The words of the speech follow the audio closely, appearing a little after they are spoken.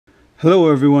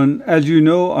Hello everyone, as you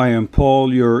know I am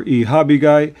Paul, your e-hobby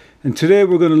guy, and today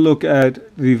we're going to look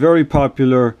at the very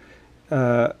popular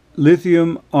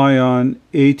lithium-ion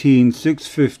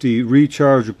 18650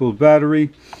 rechargeable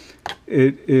battery.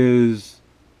 It is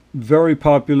very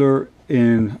popular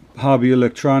in hobby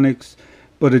electronics,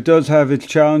 but it does have its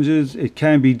challenges. It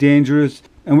can be dangerous,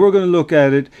 and we're going to look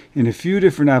at it in a few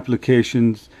different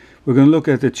applications. We're going to look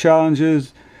at the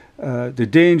challenges, the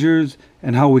dangers,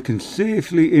 and how we can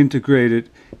safely integrate it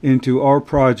into our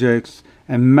projects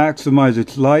and maximize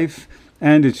its life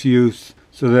and its use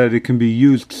so that it can be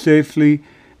used safely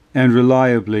and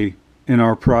reliably in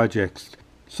our projects.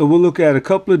 So we'll look at a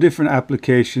couple of different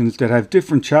applications that have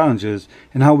different challenges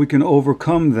and how we can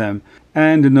overcome them,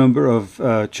 and the number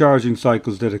of charging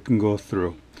cycles that it can go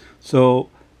through. So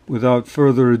without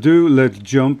further ado, let's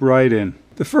jump right in.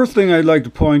 The first thing I'd like to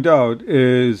point out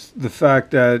is the fact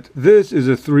that this is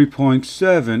a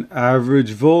 3.7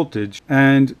 average voltage,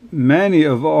 and many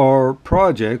of our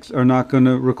projects are not going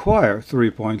to require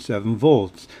 3.7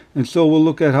 volts, and so we'll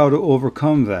look at how to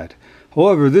overcome that.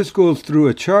 However, this goes through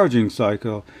a charging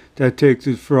cycle that takes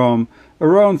it from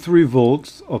around 3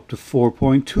 volts up to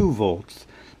 4.2 volts.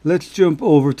 Let's jump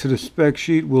over to the spec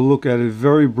sheet. We'll look at it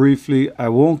very briefly. I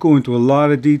won't go into a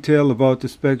lot of detail about the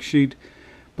spec sheet,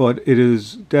 but it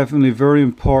is definitely very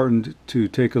important to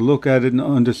take a look at it and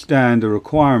understand the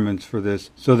requirements for this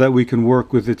so that we can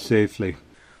work with it safely.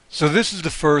 So this is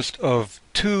the first of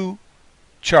two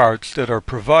charts that are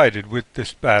provided with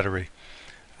this battery.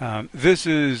 This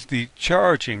is the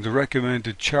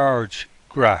recommended charge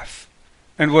graph.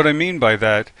 And what I mean by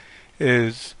that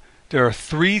is there are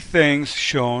three things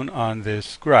shown on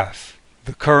this graph: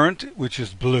 the current, which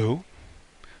is blue,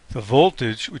 the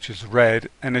voltage, which is red,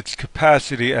 and its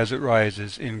capacity as it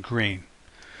rises in green.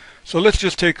 So let's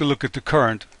just take a look at the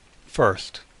current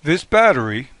first. This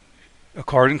battery,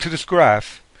 according to this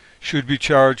graph, should be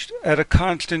charged at a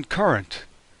constant current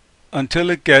until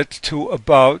it gets to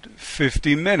about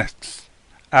 50 minutes.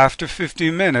 After 50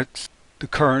 minutes, the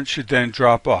current should then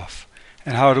drop off.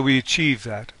 And how do we achieve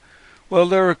that? Well,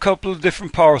 there are a couple of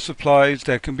different power supplies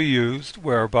that can be used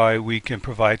whereby we can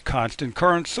provide constant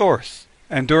current source.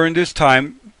 And during this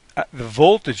time, the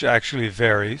voltage actually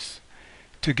varies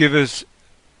to give us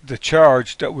the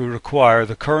charge that we require,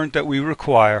 the current that we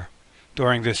require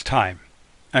during this time.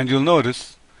 And you'll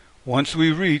notice, once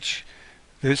we reach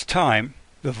this time,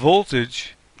 the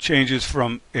voltage changes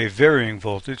from a varying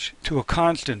voltage to a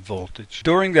constant voltage.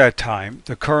 During that time,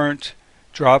 the current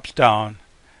drops down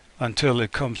until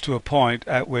it comes to a point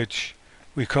at which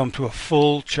we come to a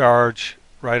full charge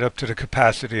right up to the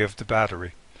capacity of the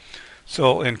battery.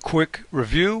 So in quick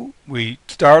review, we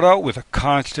start out with a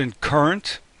constant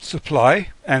current supply,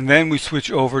 and then we switch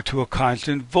over to a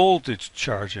constant voltage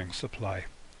charging supply.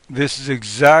 This is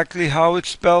exactly how it's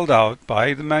spelled out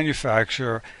by the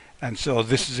manufacturer, and so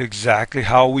this is exactly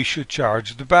how we should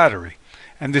charge the battery.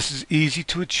 And this is easy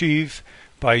to achieve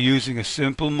by using a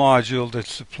simple module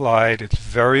that's supplied. It's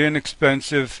very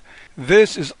inexpensive.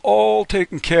 This is all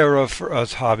taken care of for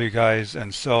us hobby guys,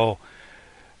 and so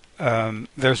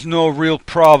there's no real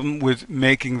problem with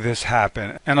making this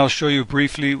happen, and I'll show you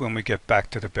briefly when we get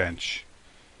back to the bench.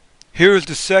 Here is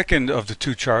the second of the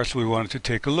two charts we wanted to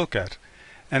take a look at,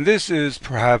 and this is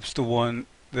perhaps the one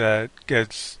that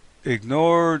gets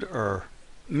ignored or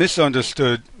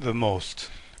misunderstood the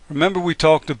most. Remember, we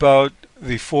talked about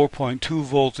the 4.2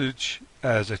 voltage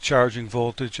as a charging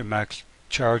voltage, a max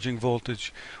charging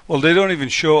voltage. Well, they don't even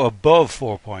show above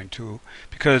 4.2,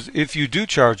 because if you do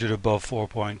charge it above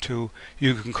 4.2,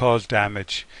 you can cause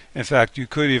damage. In fact, you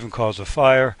could even cause a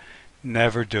fire.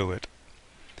 Never do it.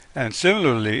 And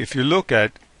similarly, if you look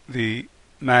at the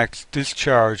max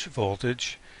discharge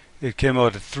voltage, it came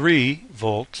out at 3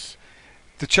 volts.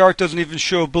 The chart doesn't even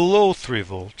show below 3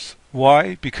 volts.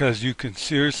 Why? Because you can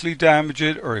seriously damage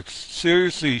it or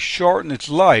seriously shorten its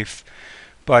life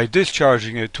by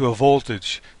discharging it to a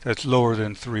voltage that's lower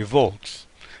than 3 volts.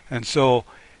 And so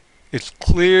it's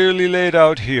clearly laid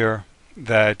out here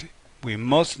that we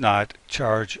must not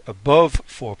charge above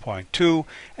 4.2,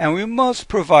 and we must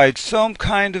provide some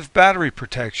kind of battery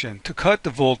protection to cut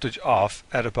the voltage off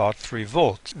at about 3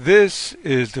 volts. This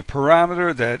is the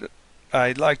parameter that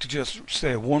I'd like to just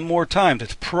say one more time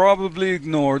that's probably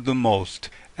ignored the most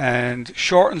and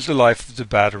shortens the life of the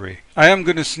battery. I am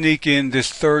going to sneak in this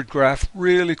third graph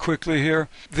really quickly here.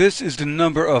 This is the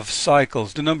number of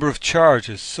cycles, the number of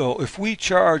charges. So if we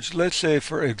charge, let's say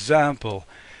for example,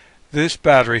 this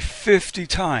battery 50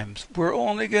 times, we're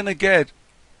only going to get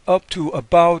up to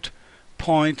about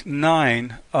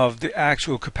 0.9 of the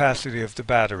actual capacity of the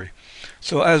battery.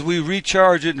 So as we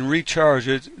recharge it and recharge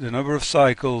it, the number of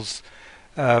cycles,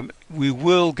 we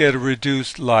will get a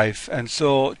reduced life. And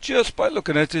so just by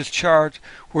looking at this chart,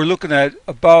 we're looking at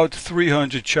about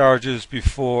 300 charges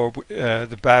before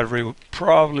the battery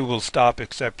probably will stop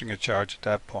accepting a charge at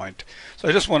that point. So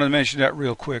I just want to mention that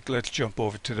real quick. Let's jump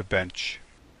over to the bench.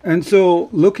 And so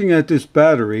looking at this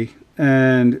battery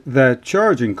and that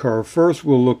charging curve, first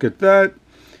we'll look at that.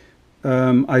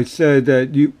 I said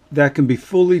that that can be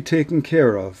fully taken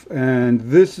care of, and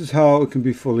this is how it can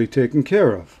be fully taken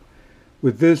care of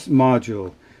with this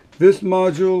module. This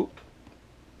module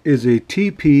is a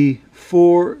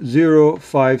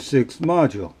TP4056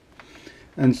 module,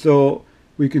 and so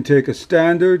we can take a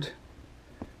standard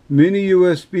mini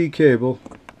USB cable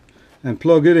and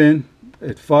plug it in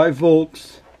at 5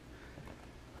 volts.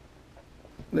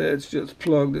 Let's just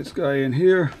plug this guy in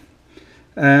here,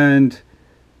 and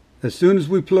as soon as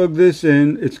we plug this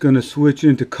in, it's going to switch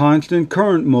into constant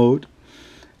current mode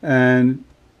and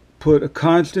put a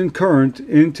constant current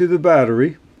into the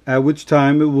battery, at which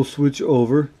time it will switch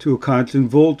over to a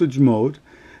constant voltage mode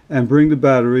and bring the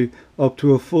battery up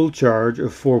to a full charge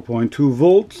of 4.2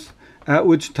 volts, at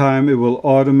which time it will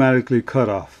automatically cut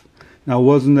off. Now,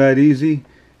 wasn't that easy?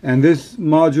 And this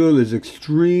module is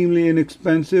extremely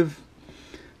inexpensive.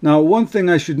 Now, one thing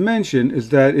I should mention is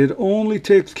that it only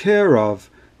takes care of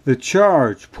the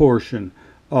charge portion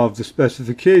of the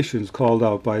specifications called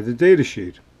out by the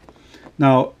datasheet.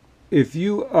 Now, if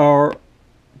you are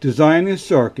designing a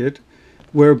circuit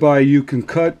whereby you can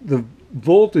cut the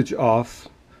voltage off,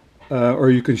 or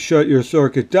you can shut your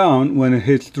circuit down when it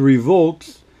hits 3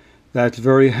 volts, that's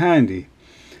very handy.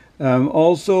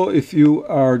 Also, if you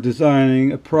are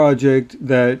designing a project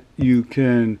that you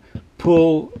can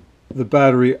pull the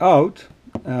battery out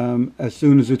as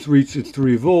soon as it's reached its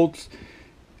 3 volts,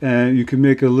 and you can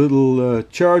make a little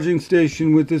charging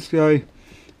station with this guy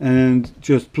and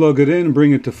just plug it in and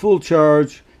bring it to full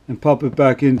charge and pop it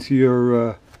back into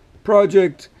your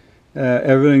project.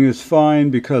 Everything is fine,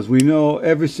 because we know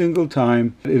every single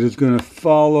time it is going to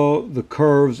follow the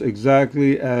curves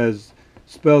exactly as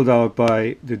spelled out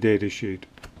by the datasheet.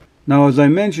 Now, as I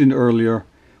mentioned earlier,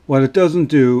 what it doesn't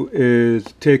do is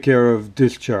take care of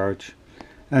discharge,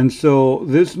 and so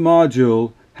this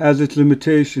module has its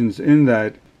limitations in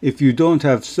that if you don't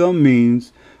have some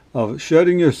means of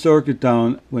shutting your circuit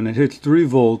down when it hits 3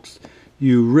 volts,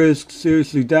 you risk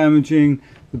seriously damaging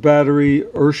the battery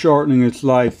or shortening its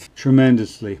life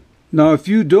tremendously. Now, if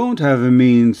you don't have a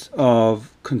means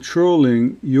of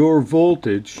controlling your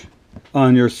voltage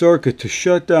on your circuit to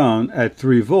shut down at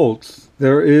 3 volts,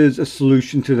 there is a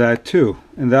solution to that too,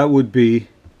 and that would be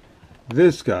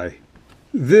this guy.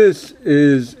 This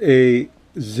is a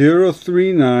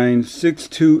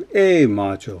 03962A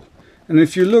module, and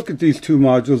if you look at these two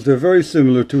modules, they're very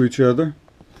similar to each other.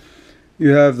 You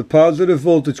have the positive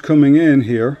voltage coming in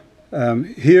here.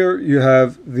 Here you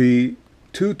have the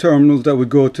 2 terminals that would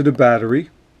go to the battery,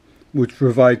 which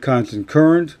provide constant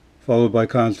current followed by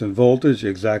constant voltage,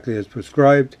 exactly as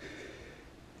prescribed.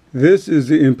 This is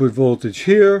the input voltage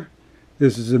here.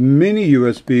 This is a mini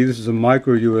USB, this is a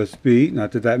micro USB,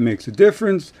 not that that makes a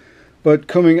difference. But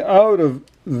coming out of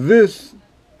this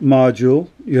module,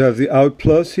 you have the out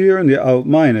plus here and the out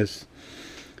minus.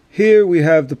 Here we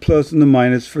have the plus and the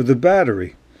minus for the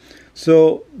battery.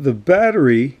 So the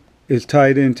battery is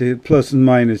tied into plus and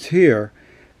minus here,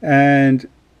 and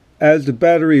as the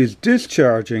battery is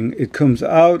discharging, it comes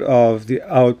out of the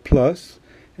out plus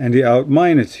and the out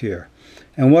minus here.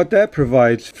 And what that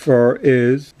provides for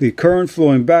is the current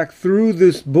flowing back through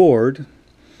this board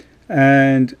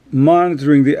and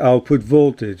monitoring the output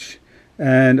voltage.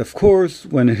 And of course,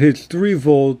 when it hits 3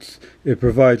 volts, it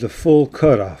provides a full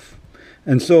cutoff.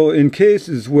 And so in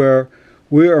cases where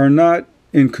we are not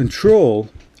in control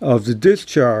of the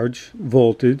discharge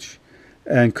voltage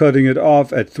and cutting it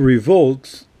off at 3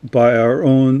 volts by our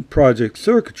own project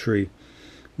circuitry,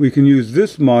 we can use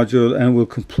this module and will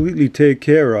completely take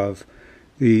care of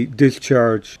the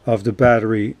discharge of the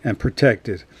battery and protect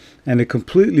it. And it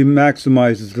completely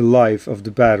maximizes the life of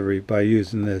the battery by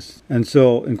using this. And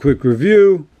so, in quick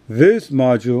review, this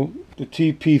module, the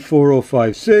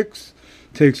TP4056,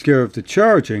 takes care of the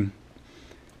charging,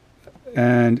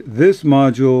 and this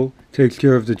module takes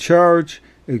care of the charge,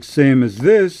 same as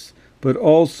this, but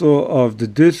also of the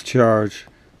discharge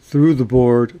through the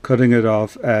board, cutting it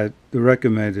off at the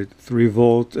recommended 3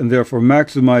 volts, and therefore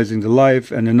maximizing the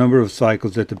life and the number of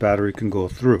cycles that the battery can go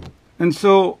through. And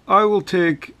so I will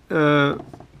take,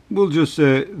 we'll just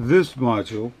say this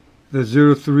module, the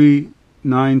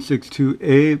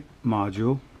 03962A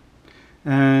module,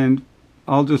 and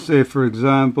I'll just say, for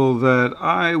example, that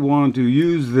I want to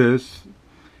use this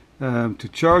to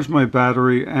charge my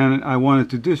battery, and I want it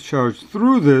to discharge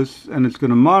through this, and it's going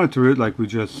to monitor it like we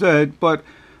just said, but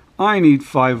I need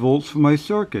 5 volts for my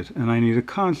circuit, and I need a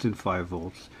constant 5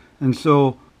 volts. And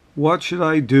so what should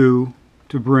I do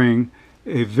to bring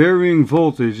a varying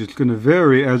voltage? It's going to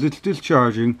vary as it's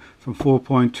discharging from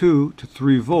 4.2 to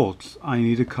 3 volts. I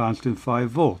need a constant 5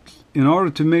 volts. In order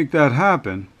to make that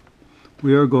happen,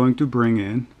 we are going to bring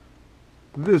in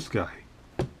this guy.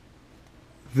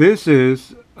 This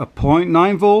is a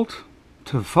 0.9 volt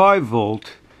to 5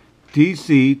 volt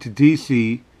DC to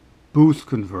DC boost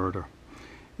converter.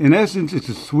 In essence, it's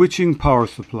a switching power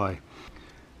supply.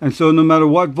 And so no matter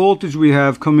what voltage we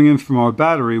have coming in from our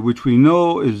battery, which we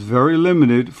know is very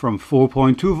limited from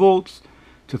 4.2 volts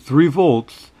to 3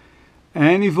 volts,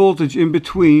 any voltage in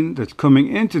between that's coming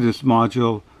into this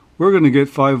module, we're going to get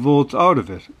 5 volts out of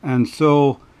it. And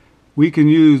so we can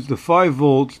use the 5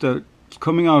 volts that's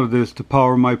coming out of this to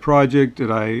power my project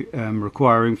that I am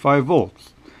requiring 5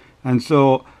 volts. And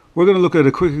so we're going to look at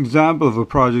a quick example of a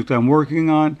project I'm working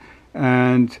on,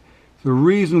 and the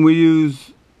reason we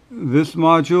use this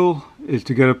module is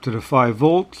to get up to the 5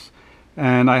 volts,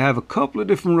 and I have a couple of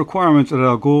different requirements that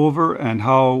I'll go over and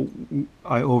how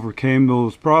I overcame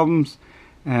those problems,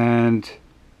 and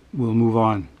we'll move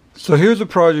on. So here's a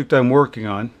project I'm working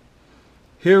on.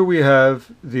 Here we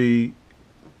have the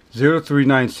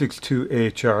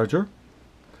 03962A charger,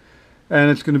 and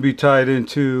it's going to be tied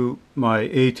into my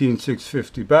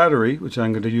 18650 battery, which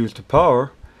I'm going to use to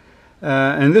power,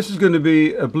 and this is going to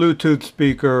be a Bluetooth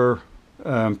speaker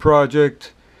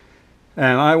project,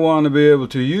 and I want to be able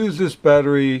to use this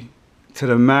battery to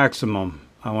the maximum.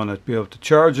 I want to be able to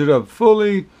charge it up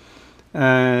fully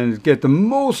and get the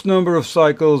most number of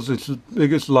cycles, its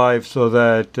biggest life, so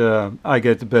that I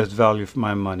get the best value for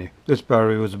my money. This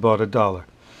battery was about $1.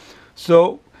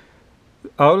 So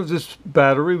out of this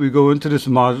battery we go into this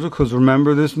module, because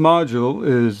remember, this module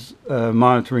is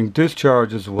monitoring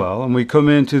discharge as well, and we come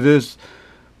into this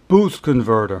boost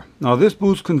converter. Now this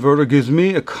boost converter gives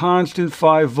me a constant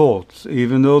 5 volts,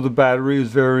 even though the battery is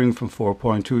varying from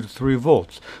 4.2 to 3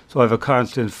 volts. So I have a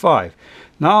constant 5.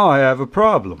 Now I have a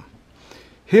problem.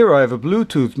 Here I have a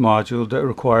Bluetooth module that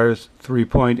requires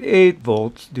 3.8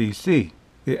 volts DC.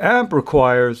 The amp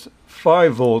requires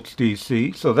 5 volts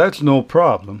DC, so that's no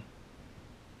problem.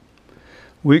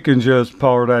 We can just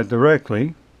power that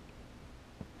directly.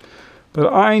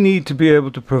 But I need to be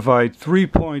able to provide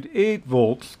 3.8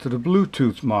 volts to the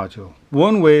Bluetooth module.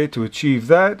 One way to achieve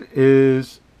that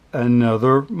is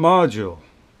another module.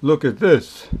 Look at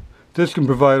this. This can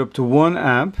provide up to 1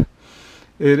 amp.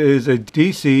 It is a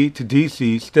DC to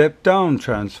DC step-down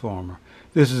transformer.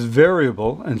 This is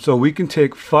variable, and so we can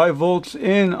take 5 volts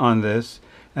in on this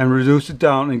and reduce it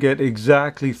down and get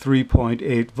exactly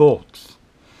 3.8 volts.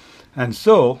 And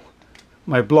so,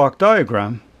 my block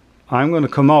diagram, I'm going to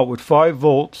come out with 5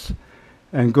 volts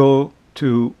and go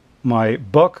to my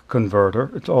buck converter.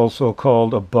 It's also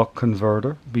called a buck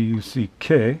converter,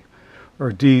 B-U-C-K,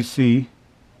 or DC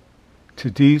to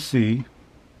DC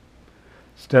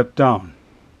step down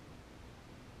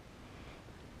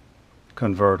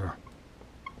converter.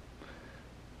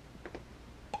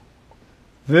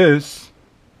 This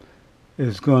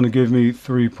is going to give me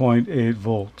 3.8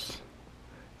 volts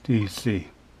DC.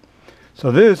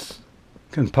 So this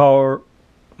can power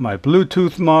my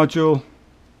Bluetooth module,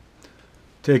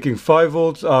 taking 5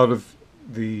 volts out of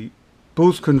the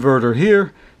boost converter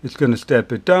here. It's going to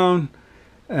step it down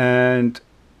and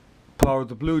power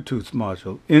the Bluetooth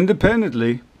module.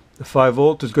 Independently, the 5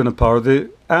 volt is going to power the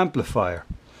amplifier.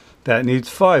 That needs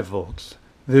 5 volts.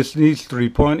 This needs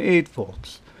 3.8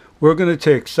 volts. We're going to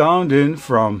take sound in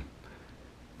from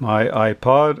my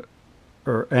iPod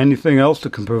or anything else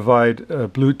that can provide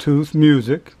Bluetooth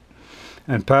music,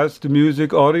 and pass the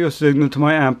music audio signal to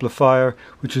my amplifier,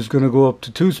 which is going to go up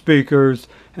to 2 speakers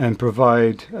and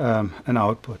provide an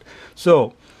output.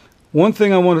 So one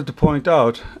thing I wanted to point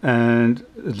out, and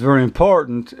it's very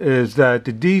important, is that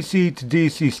the DC to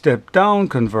DC step down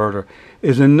converter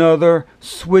is another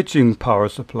switching power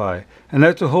supply, and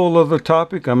that's a whole other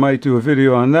topic. I might do a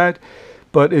video on that,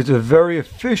 but it's a very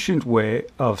efficient way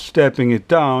of stepping it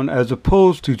down as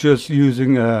opposed to just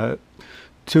using 2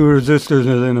 resistors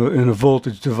in a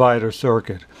voltage divider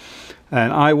circuit.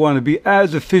 And I want to be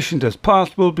as efficient as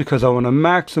possible because I want to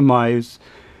maximize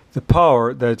the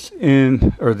power that's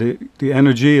in, or the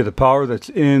energy of the power that's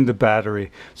in the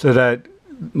battery, so that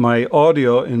my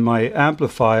audio in my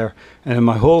amplifier and in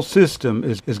my whole system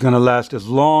is going to last as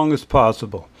long as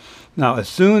possible. Now, as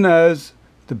soon as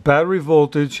the battery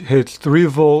voltage hits 3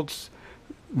 volts,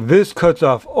 this cuts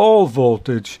off all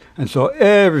voltage, and so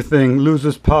everything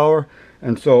loses power.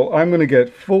 And so I'm going to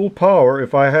get full power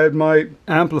if I had my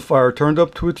amplifier turned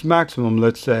up to its maximum,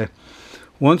 let's say.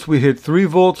 Once we hit 3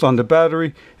 volts on the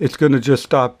battery, it's going to just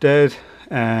stop dead,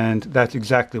 and that's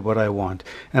exactly what I want.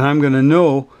 And I'm going to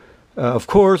know, of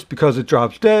course, because it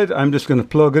drops dead, I'm just going to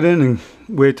plug it in and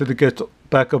wait till it gets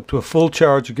back up to a full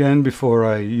charge again before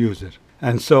I use it.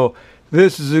 And so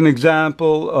this is an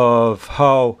example of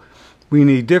how we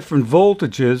need different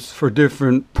voltages for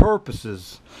different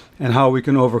purposes, and how we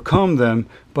can overcome them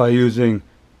by using,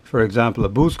 for example, a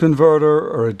boost converter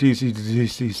or a DC to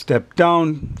DC step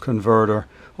down converter,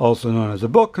 also known as a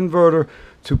buck converter,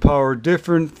 to power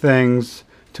different things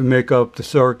to make up the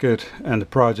circuit and the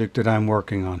project that I'm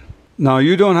working on. Now,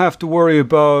 you don't have to worry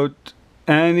about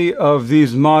any of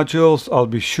these modules. I'll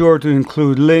be sure to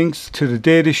include links to the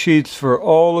data sheets for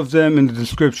all of them in the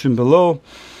description below,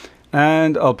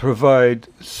 and I'll provide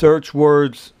search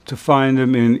words to find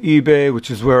them in eBay,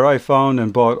 which is where I found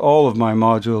and bought all of my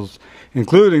modules,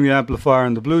 including the amplifier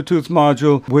and the Bluetooth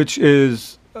module, which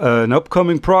is an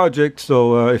upcoming project.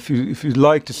 So if you'd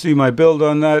like to see my build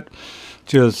on that,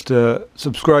 just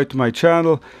subscribe to my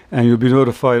channel and you'll be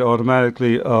notified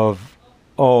automatically of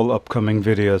all upcoming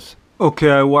videos.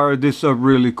 Okay, I wired this up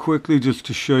really quickly just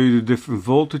to show you the different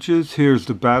voltages. Here's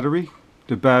the battery.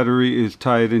 The battery is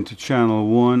tied into channel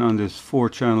 1 on this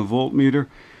 4-channel voltmeter,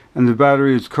 and the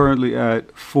battery is currently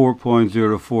at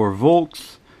 4.04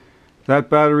 volts. That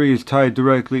battery is tied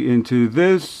directly into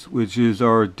this, which is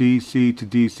our DC to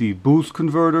DC boost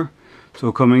converter.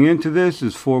 So coming into this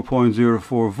is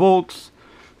 4.04 volts.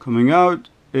 Coming out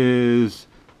is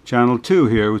channel 2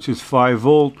 here, which is 5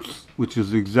 volts, which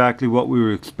is exactly what we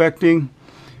were expecting.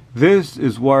 This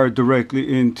is wired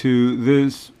directly into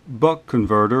this buck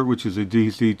converter, which is a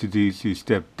DC to DC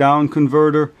step down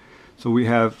converter. So we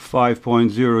have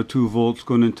 5.02 volts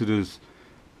going into this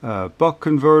buck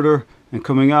converter, and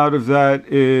coming out of that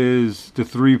is the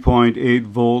 3.8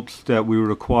 volts that we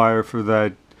require for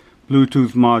that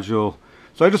Bluetooth module.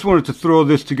 So I just wanted to throw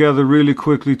this together really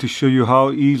quickly to show you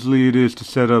how easily it is to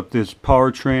set up this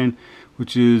powertrain,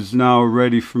 which is now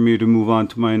ready for me to move on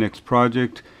to my next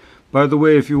project. By the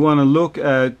way, if you want to look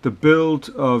at the build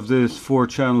of this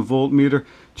 4-channel voltmeter,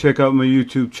 check out my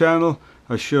YouTube channel.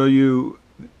 I show you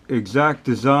exact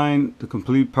design, the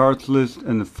complete parts list,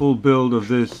 and the full build of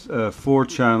this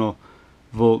 4-channel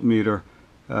voltmeter,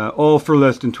 all for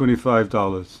less than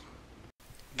 $25.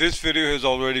 This video has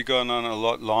already gone on a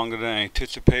lot longer than I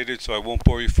anticipated, so I won't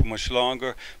bore you for much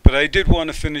longer. But I did want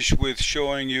to finish with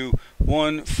showing you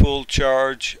one full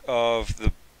charge of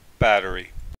the battery.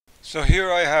 So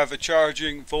here I have a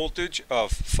charging voltage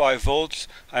of 5 volts.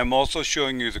 I'm also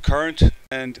showing you the current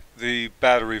and the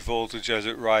battery voltage as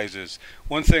it rises.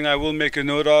 One thing I will make a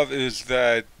note of is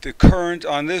that the current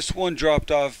on this one dropped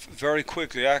off very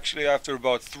quickly. Actually, after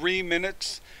about 3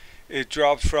 minutes, it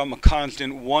dropped from a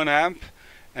constant 1 amp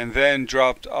and then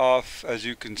dropped off. As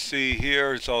you can see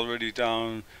here, it's already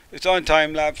down. It's on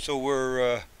time lapse, so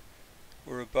we're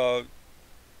about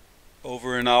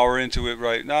over an hour into it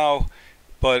right now.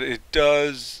 But it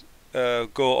does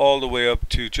go all the way up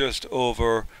to just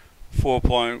over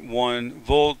 4.1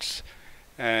 volts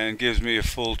and gives me a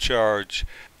full charge.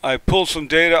 I pulled some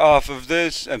data off of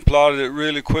this and plotted it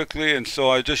really quickly, and so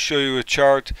I just show you a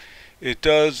chart. It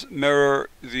does mirror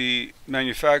the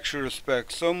manufacturer's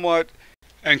spec somewhat.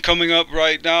 And coming up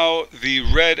right now, the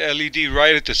red LED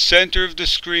right at the center of the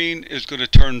screen is going to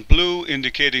turn blue,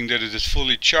 indicating that it is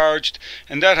fully charged,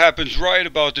 and that happens right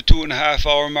about the 2.5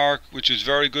 hour mark, which is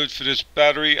very good for this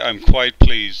battery. I'm quite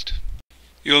pleased.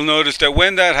 You'll notice that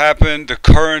when that happened, the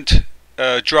current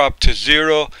dropped to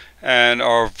 0 and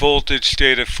our voltage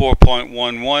stayed at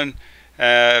 4.11.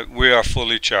 We are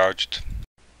fully charged.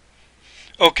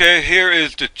 Okay, here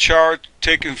is the chart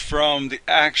taken from the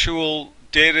actual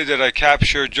data that I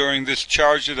captured during this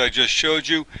charge that I just showed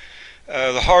you.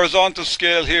 The horizontal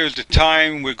scale here is the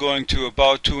time. We're going to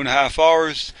about 2.5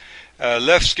 hours.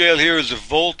 Left scale here is the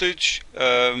voltage,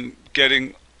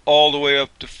 getting all the way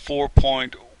up to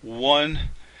 4.1,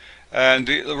 and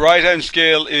the right hand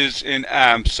scale is in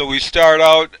amps. So we start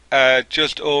out at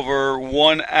just over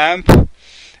 1 amp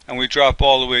and we drop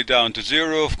all the way down to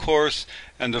 0, of course,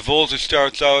 and the voltage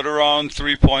starts out around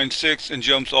 3.6 and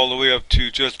jumps all the way up to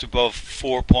just above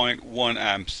 4.1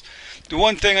 amps. The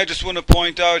one thing I just want to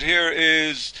point out here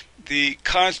is the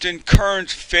constant current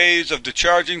phase of the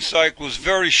charging cycle was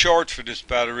very short for this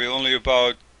battery, only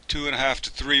about 2.5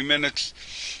 to 3 minutes,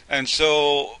 and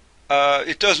so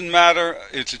it doesn't matter.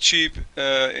 It's a cheap,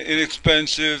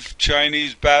 inexpensive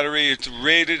Chinese battery. It's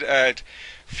rated at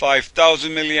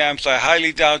 5,000 milliamps. I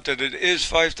highly doubt that it is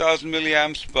 5,000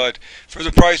 milliamps, but for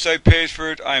the price I paid for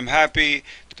it, I'm happy.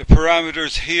 The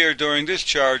parameters here during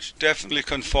discharge definitely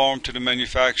conform to the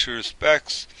manufacturer's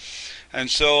specs.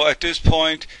 And so at this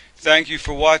point, thank you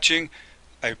for watching.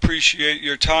 I appreciate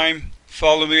your time.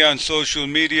 Follow me on social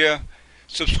media.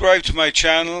 Subscribe to my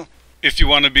channel if you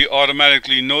want to be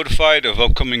automatically notified of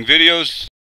upcoming videos.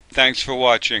 Thanks for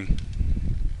watching.